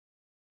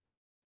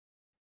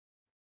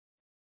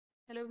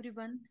Hello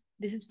everyone,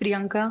 this is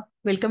Priyanka.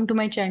 Welcome to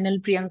my channel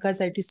Priyanka's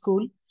IT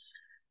School.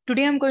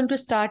 Today I'm going to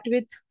start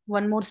with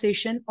one more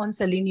session on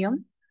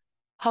Selenium,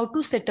 how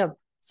to set up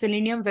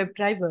Selenium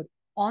WebDriver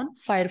on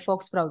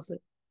Firefox browser.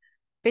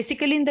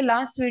 Basically in the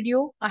last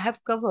video I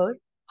have covered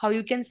how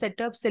you can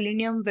set up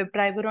Selenium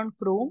WebDriver on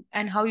Chrome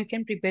and how you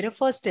can prepare a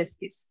first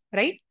test case,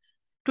 right?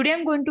 Today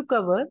I'm going to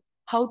cover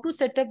how to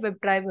set up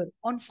WebDriver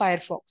on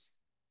Firefox.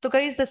 So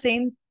guys, the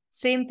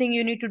same thing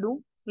you need to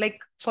do. Like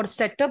for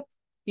setup,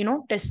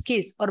 test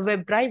case or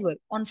WebDriver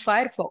on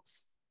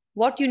Firefox,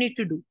 what you need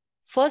to do?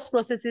 First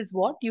process is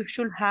what? You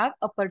should have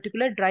a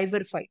particular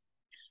driver file.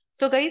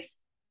 So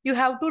guys, you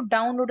have to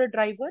download a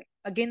driver.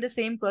 Again, the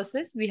same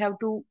process. We have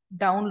to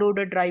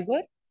download a driver,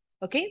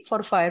 okay, for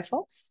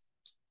Firefox.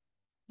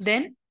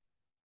 Then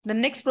the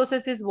next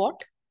process is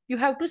what? You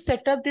have to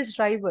set up this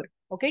driver,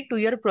 okay, to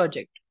your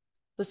project.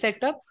 So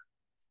set up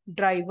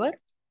driver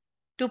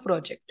to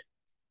project,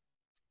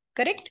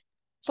 correct?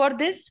 For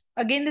this,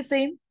 again the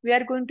same, we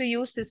are going to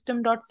use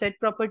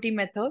system.setProperty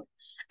method.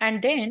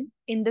 And then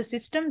in the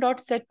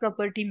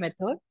system.setProperty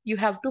method, you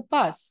have to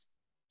pass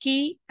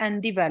key and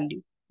the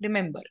value,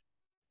 remember.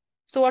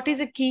 So what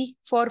is a key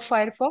for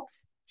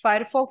Firefox?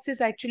 Firefox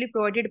is actually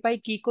provided by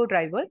Keyco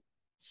driver.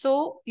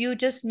 So you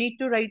just need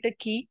to write a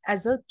key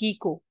as a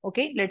Keyco,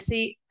 okay? Let's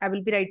say I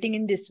will be writing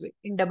in this way.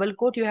 In double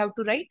quote, you have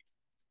to write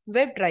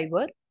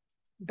WebDriver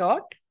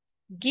dot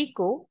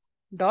Geeko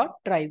dot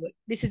driver.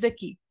 This is a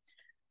key.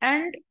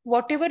 And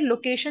whatever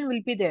location will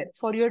be there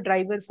for your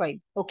driver file,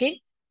 okay,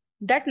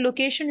 that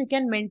location you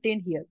can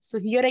maintain here. So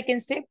here I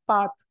can say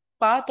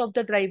path of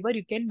the driver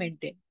you can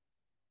maintain.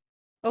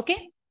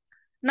 Okay,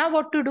 now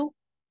what to do?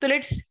 So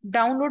let's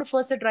download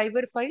first a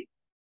driver file.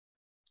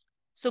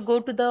 So go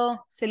to the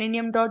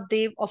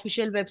selenium.dev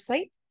official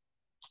website,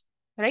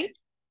 right?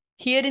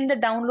 Here in the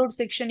download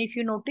section, if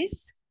you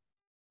notice,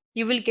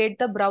 you will get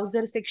the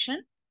browser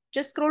section.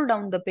 Just scroll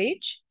down the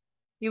page.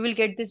 You will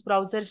get this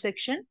browser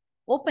section.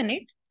 Open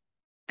it.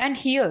 And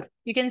here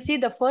you can see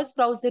the first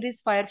browser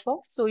is Firefox.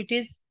 So it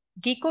is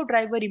Geeko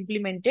driver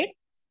implemented.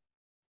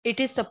 It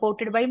is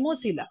supported by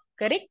Mozilla,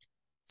 correct?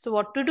 So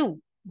what to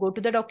do? Go to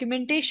the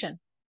documentation.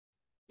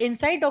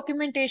 Inside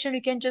documentation,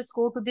 you can just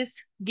go to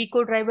this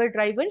Geeko driver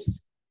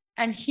drivers.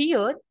 And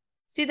here,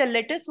 see the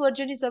latest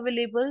version is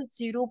available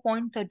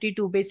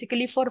 0.32.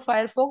 Basically for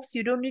Firefox,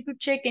 you don't need to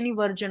check any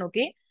version,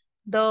 okay?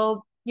 The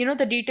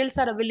details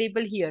are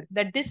available here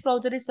that this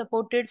browser is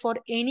supported for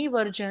any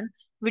version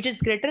which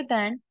is greater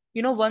than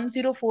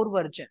 104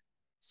 version.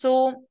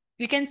 So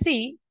you can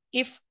see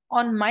if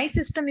on my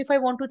system, if I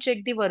want to check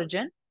the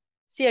version,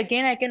 see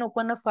again I can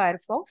open a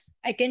Firefox.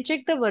 I can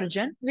check the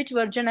version, which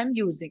version I'm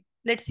using.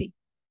 Let's see.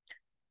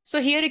 So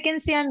here you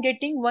can see I'm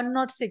getting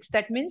 106.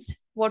 That means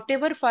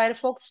whatever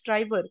Firefox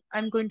driver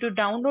I'm going to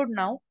download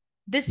now,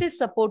 this is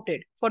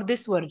supported for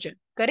this version,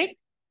 correct?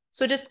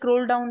 So just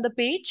scroll down the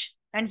page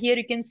and here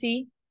you can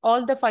see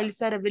all the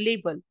files are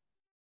available.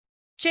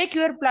 Check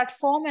your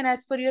platform and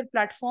as per your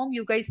platform,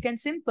 you guys can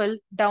simple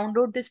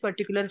download this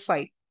particular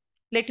file.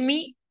 Let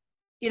me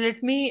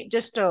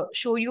just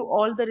show you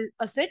all the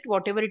asset,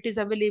 whatever it is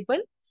available.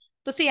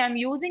 So see, I'm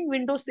using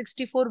Windows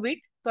 64-bit,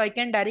 so I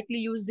can directly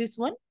use this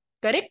one,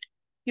 correct?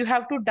 You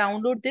have to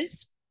download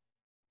this.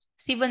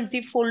 See, one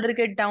zip folder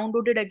get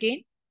downloaded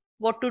again.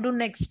 What to do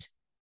next?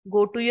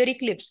 Go to your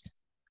Eclipse,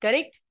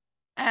 correct?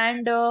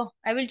 And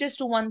I will just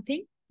do one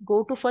thing.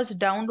 Go to first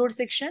download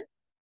section.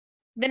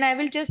 Then I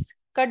will just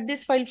cut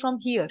this file from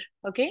here,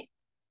 okay?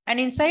 And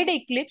inside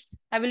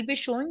Eclipse, I will be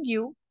showing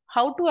you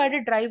how to add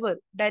a driver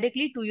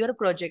directly to your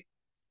project.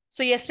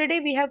 So yesterday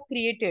we have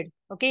created,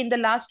 okay, in the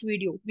last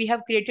video, we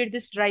have created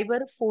this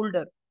driver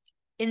folder.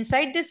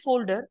 Inside this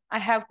folder, I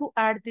have to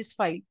add this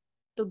file.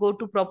 So go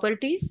to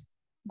properties,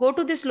 go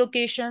to this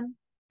location,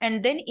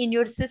 and then in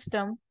your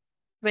system,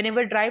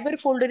 whenever driver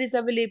folder is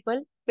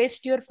available,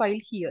 paste your file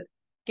here.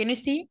 Can you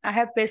see? I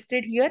have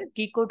pasted here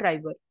Geeko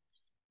driver.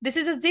 This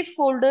is a zip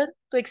folder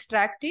to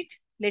extract it.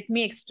 Let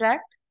me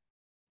extract.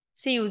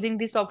 See, using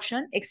this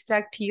option,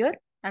 extract here,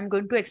 I'm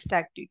going to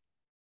extract it.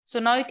 So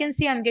now you can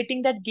see I'm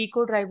getting that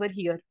Geeko driver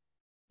here.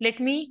 Let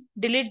me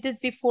delete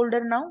this zip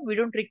folder now. We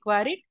don't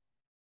require it.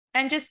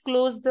 And just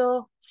close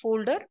the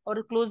folder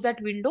or close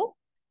that window.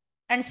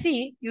 And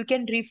see, you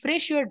can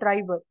refresh your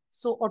driver.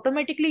 So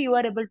automatically you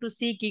are able to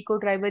see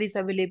Geeko driver is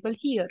available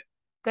here.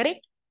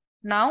 Correct?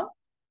 Now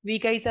we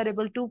guys are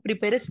able to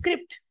prepare a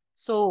script.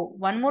 So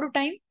one more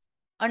time,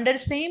 under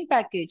same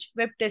package,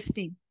 web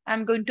testing,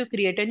 I'm going to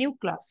create a new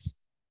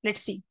class.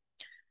 Let's see.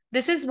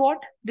 This is what?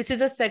 This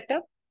is a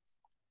setup,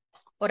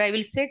 or I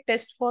will say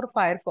test for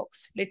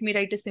Firefox. Let me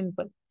write a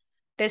simple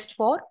test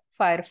for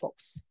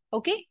Firefox.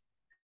 Okay.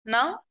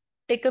 Now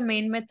take a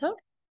main method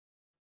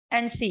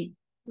and see.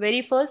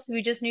 Very first,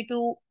 we just need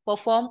to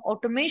perform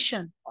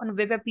automation on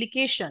web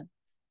application.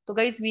 So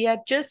guys, we are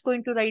just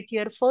going to write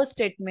here first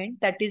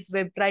statement, that is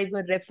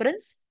WebDriver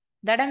reference.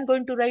 That I'm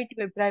going to write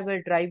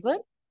WebDriver driver.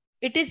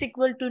 It is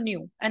equal to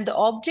new, and the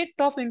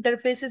object of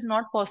interface is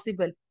not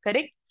possible,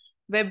 correct?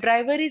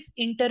 WebDriver is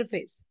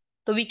interface.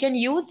 So we can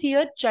use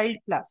here child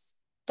class.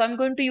 So So I'm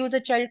going to use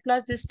a child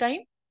class this time.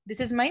 This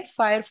is my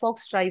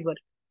Firefox driver.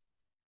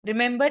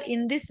 Remember,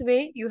 in this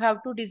way, you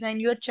have to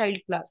design your child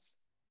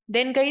class.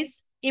 Then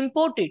guys,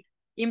 import it.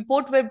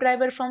 Import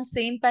WebDriver from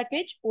same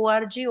package,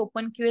 org,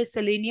 OpenQA,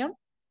 Selenium.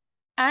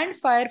 And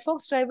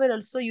Firefox driver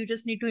also you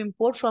just need to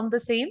import from the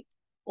same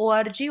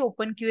org,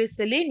 OpenQA,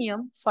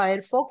 Selenium,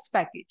 Firefox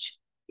package.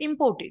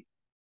 Import it.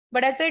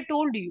 But as I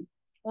told you,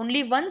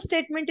 only one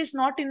statement is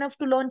not enough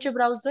to launch a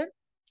browser.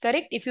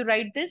 Correct? If you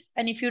write this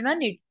and if you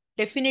run it,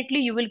 definitely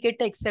you will get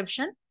an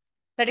exception.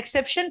 That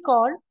exception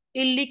called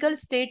illegal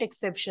state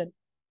exception.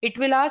 It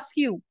will ask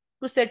you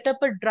to set up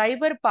a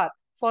driver path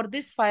for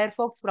this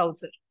Firefox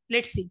browser.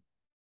 Let's see.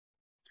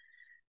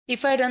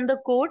 If I run the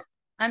code,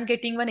 I'm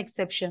getting one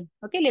exception.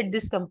 Okay, let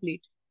this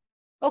complete.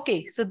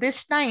 Okay, so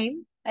this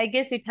time, I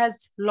guess it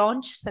has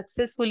launched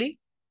successfully.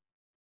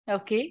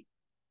 Okay,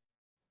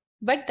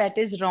 but that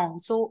is wrong.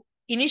 So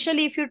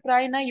initially, if you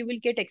try now, you will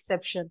get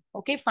exception.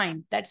 Okay,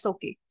 fine, that's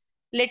okay.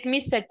 Let me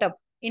set up.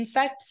 In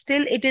fact,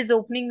 still it is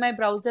opening my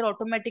browser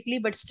automatically,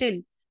 but still,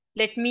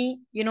 let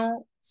me,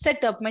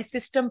 set up my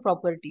system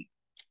property.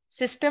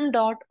 System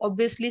dot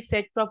obviously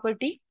set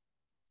property.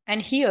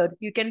 And here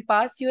you can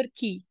pass your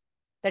key,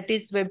 that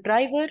is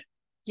WebDriver.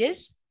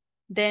 Yes.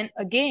 Then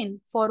again,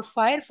 for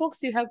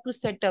Firefox, you have to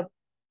set up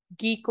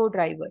Gecko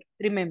driver.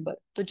 Remember,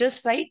 so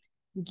just write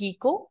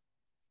Gecko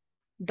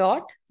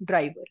dot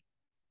driver.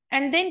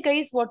 And then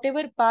guys,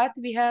 whatever path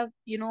we have,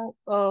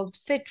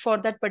 set for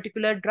that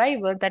particular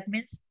driver, that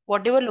means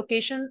whatever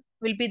location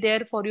will be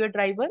there for your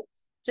driver,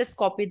 just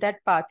copy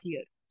that path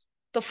here.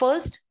 So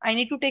first, I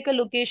need to take a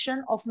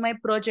location of my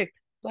project.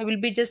 So I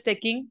will be just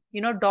taking,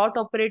 dot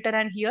operator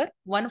and here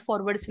one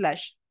forward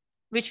slash,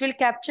 which will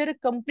capture a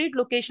complete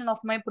location of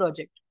my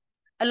project.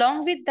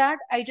 Along with that,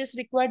 I just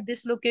require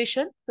this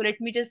location. So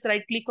let me just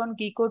right click on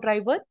Gecko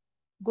driver,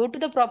 go to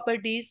the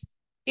properties.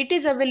 It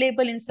is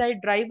available inside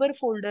driver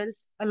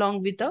folders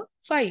along with the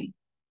file.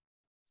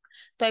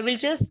 So I will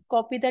just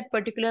copy that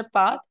particular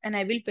path and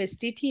I will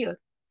paste it here.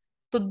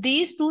 So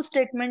these two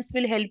statements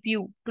will help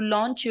you to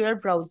launch your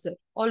browser.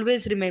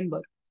 Always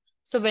remember.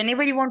 So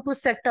whenever you want to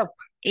set up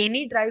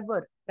any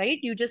driver, right,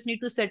 you just need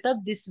to set up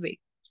this way.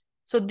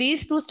 So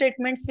these two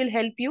statements will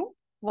help you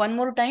one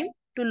more time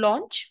to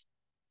launch.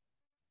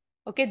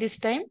 Okay, this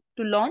time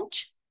to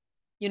launch,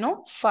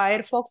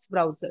 Firefox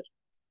browser.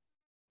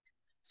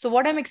 So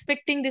what I'm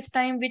expecting this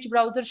time, which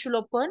browser should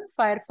open?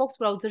 Firefox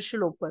browser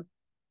should open.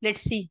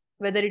 Let's see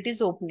whether it is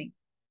opening.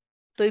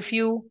 So if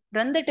you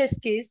run the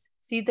test case,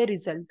 see the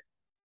result.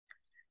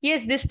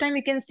 Yes, this time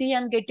you can see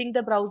I'm getting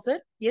the browser.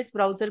 Yes,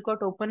 browser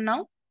got open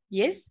now.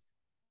 Yes,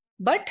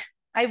 but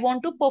I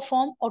want to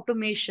perform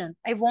automation.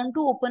 I want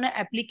to open an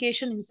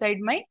application inside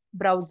my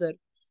browser.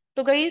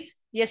 So guys,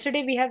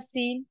 yesterday we have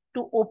seen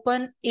to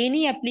open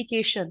any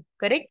application,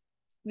 correct?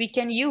 We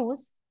can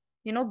use,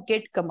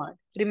 get command.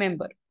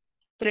 Remember.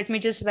 So let me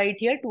just write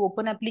here to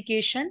open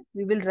application.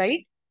 We will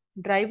write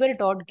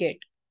driver.get.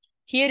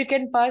 Here you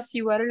can pass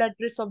URL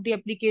address of the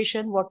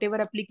application, whatever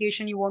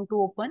application you want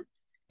to open.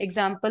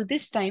 Example,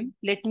 this time,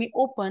 let me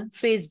open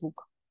Facebook.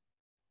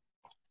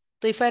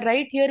 So if I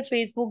write here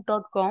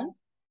facebook.com,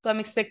 so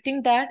I'm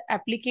expecting that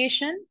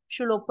application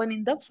should open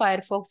in the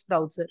Firefox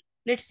browser.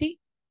 Let's see.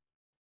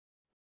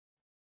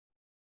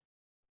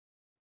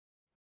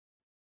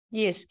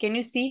 Yes, can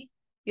you see?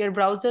 Your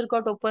browser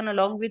got open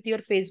along with your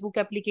Facebook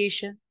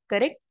application,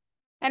 correct?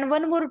 And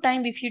one more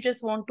time, if you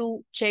just want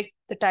to check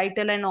the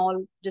title and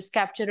all, just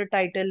capture a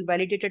title,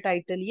 validate a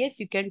title. Yes,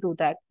 you can do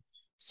that.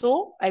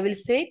 So I will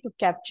say to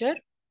capture,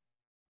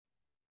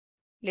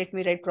 let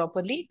me write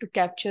properly, to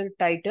capture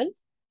title.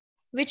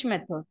 Which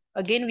method?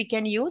 Again, we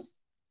can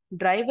use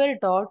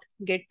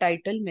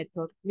driver.getTitle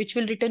method, which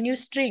will return you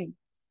string.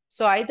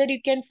 So either you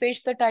can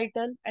fetch the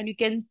title and you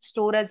can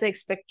store as a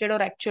expected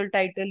or actual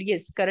title.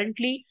 Yes,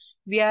 currently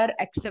we are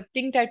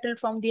accepting title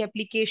from the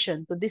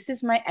application. So this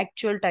is my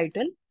actual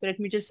title. So let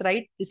me just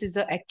write, this is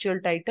the actual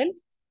title.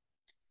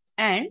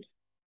 And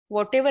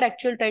whatever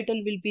actual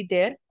title will be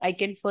there, I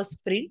can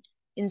first print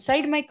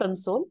inside my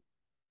console.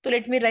 So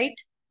let me write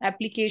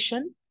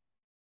application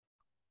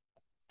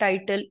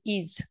title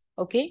is,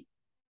 okay?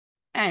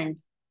 And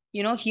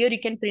here you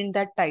can print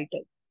that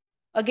title.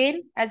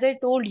 Again, as I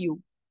told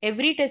you,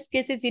 every test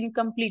case is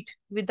incomplete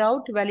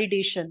without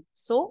validation.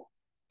 So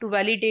to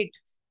validate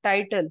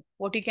title,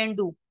 what you can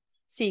do?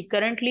 See,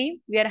 currently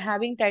we are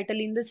having title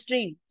in the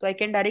string. So I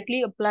can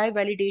directly apply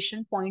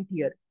validation point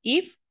here.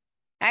 If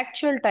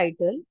actual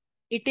title,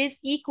 it is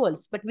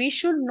equals, but we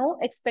should know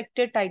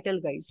expected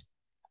title, guys.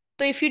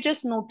 So if you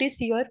just notice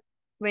here,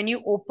 when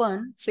you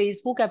open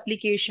Facebook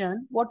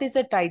application, what is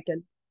the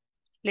title?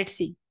 Let's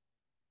see.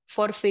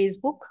 For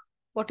Facebook,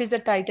 what is the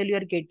title you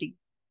are getting?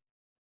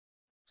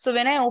 So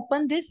when I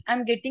open this,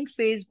 I'm getting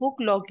Facebook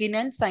login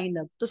and sign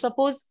up. So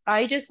suppose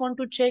I just want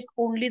to check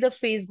only the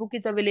Facebook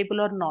is available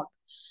or not.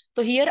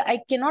 So here I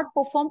cannot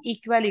perform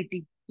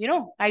equality.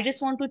 I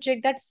just want to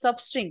check that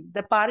substring,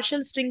 the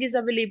partial string is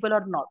available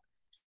or not.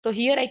 So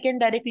here I can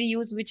directly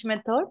use which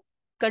method?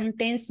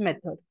 Contains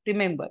method.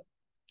 Remember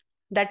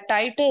that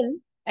title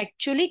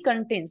actually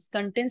contains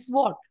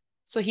what?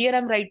 So here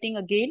I'm writing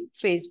again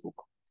Facebook.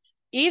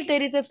 If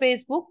there is a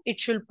Facebook, it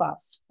should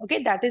pass.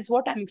 Okay, that is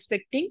what I'm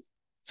expecting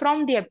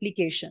from the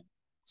application.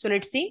 So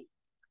let's see.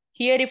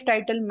 Here if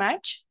title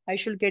match, I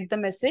should get the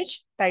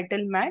message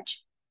title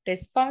match,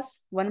 test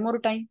pass one more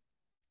time.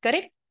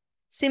 Correct?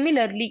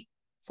 Similarly,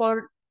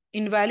 for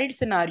invalid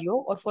scenario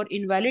or for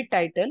invalid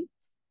title,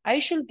 I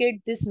should get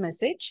this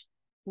message.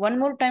 One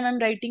more time I'm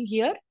writing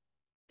here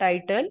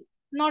title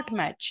not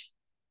match.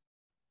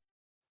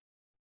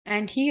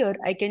 And here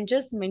I can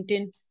just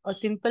maintain a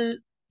simple,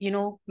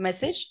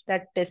 message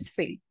that test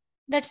failed.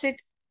 That's it.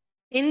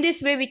 In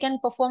this way, we can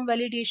perform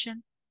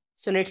validation.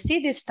 So let's see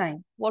this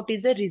time what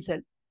is the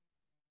result.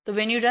 So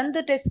when you run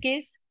the test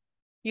case,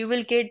 you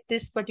will get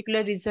this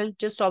particular result.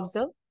 Just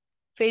observe.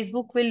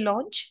 Facebook will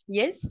launch,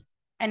 yes,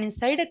 and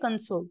inside a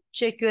console,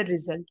 check your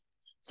result.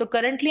 So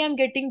currently I'm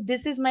getting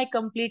this is my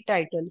complete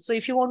title. So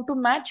if you want to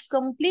match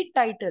complete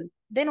title,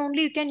 then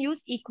only you can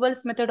use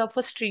equals method of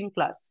a string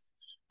class.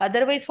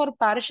 Otherwise for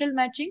partial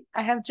matching,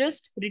 I have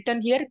just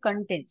written here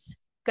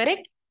contents,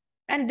 correct?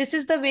 And this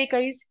is the way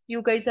guys,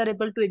 you guys are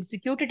able to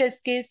execute a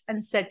test case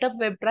and set up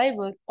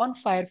WebDriver on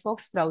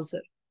Firefox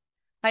browser.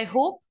 I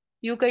hope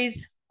you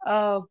guys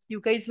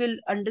will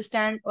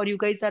understand or you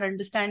guys are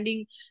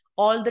understanding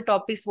all the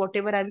topics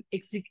whatever I'm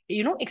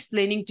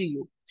explaining to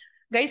you.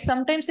 Guys,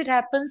 sometimes it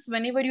happens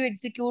whenever you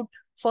execute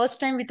first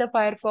time with a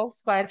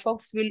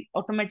Firefox will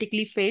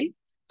automatically fail.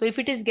 So if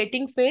it is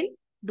getting fail,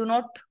 do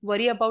not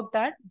worry about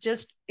that.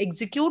 Just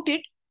execute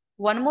it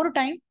one more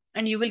time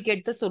and you will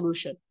get the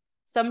solution.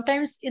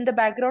 Sometimes in the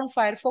background,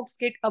 Firefox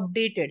get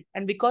updated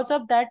and because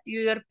of that,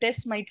 your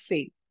test might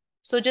fail.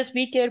 So just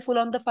be careful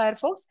on the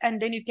Firefox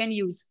and then you can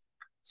use.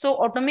 So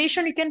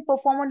automation you can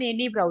perform on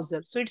any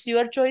browser. So it's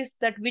your choice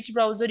that which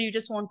browser you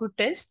just want to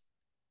test.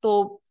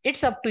 So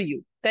it's up to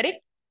you, correct?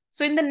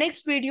 So in the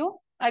next video,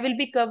 I will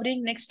be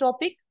covering next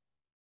topic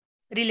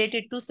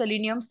related to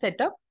Selenium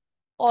setup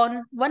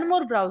on one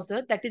more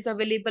browser that is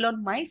available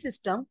on my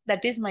system,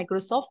 that is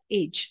Microsoft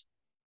Edge.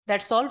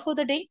 That's all for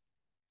the day.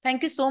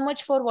 Thank you so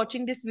much for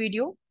watching this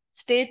video.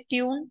 Stay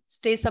tuned,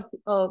 stay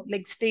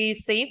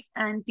safe,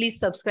 and please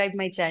subscribe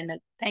my channel.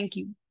 Thank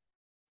you.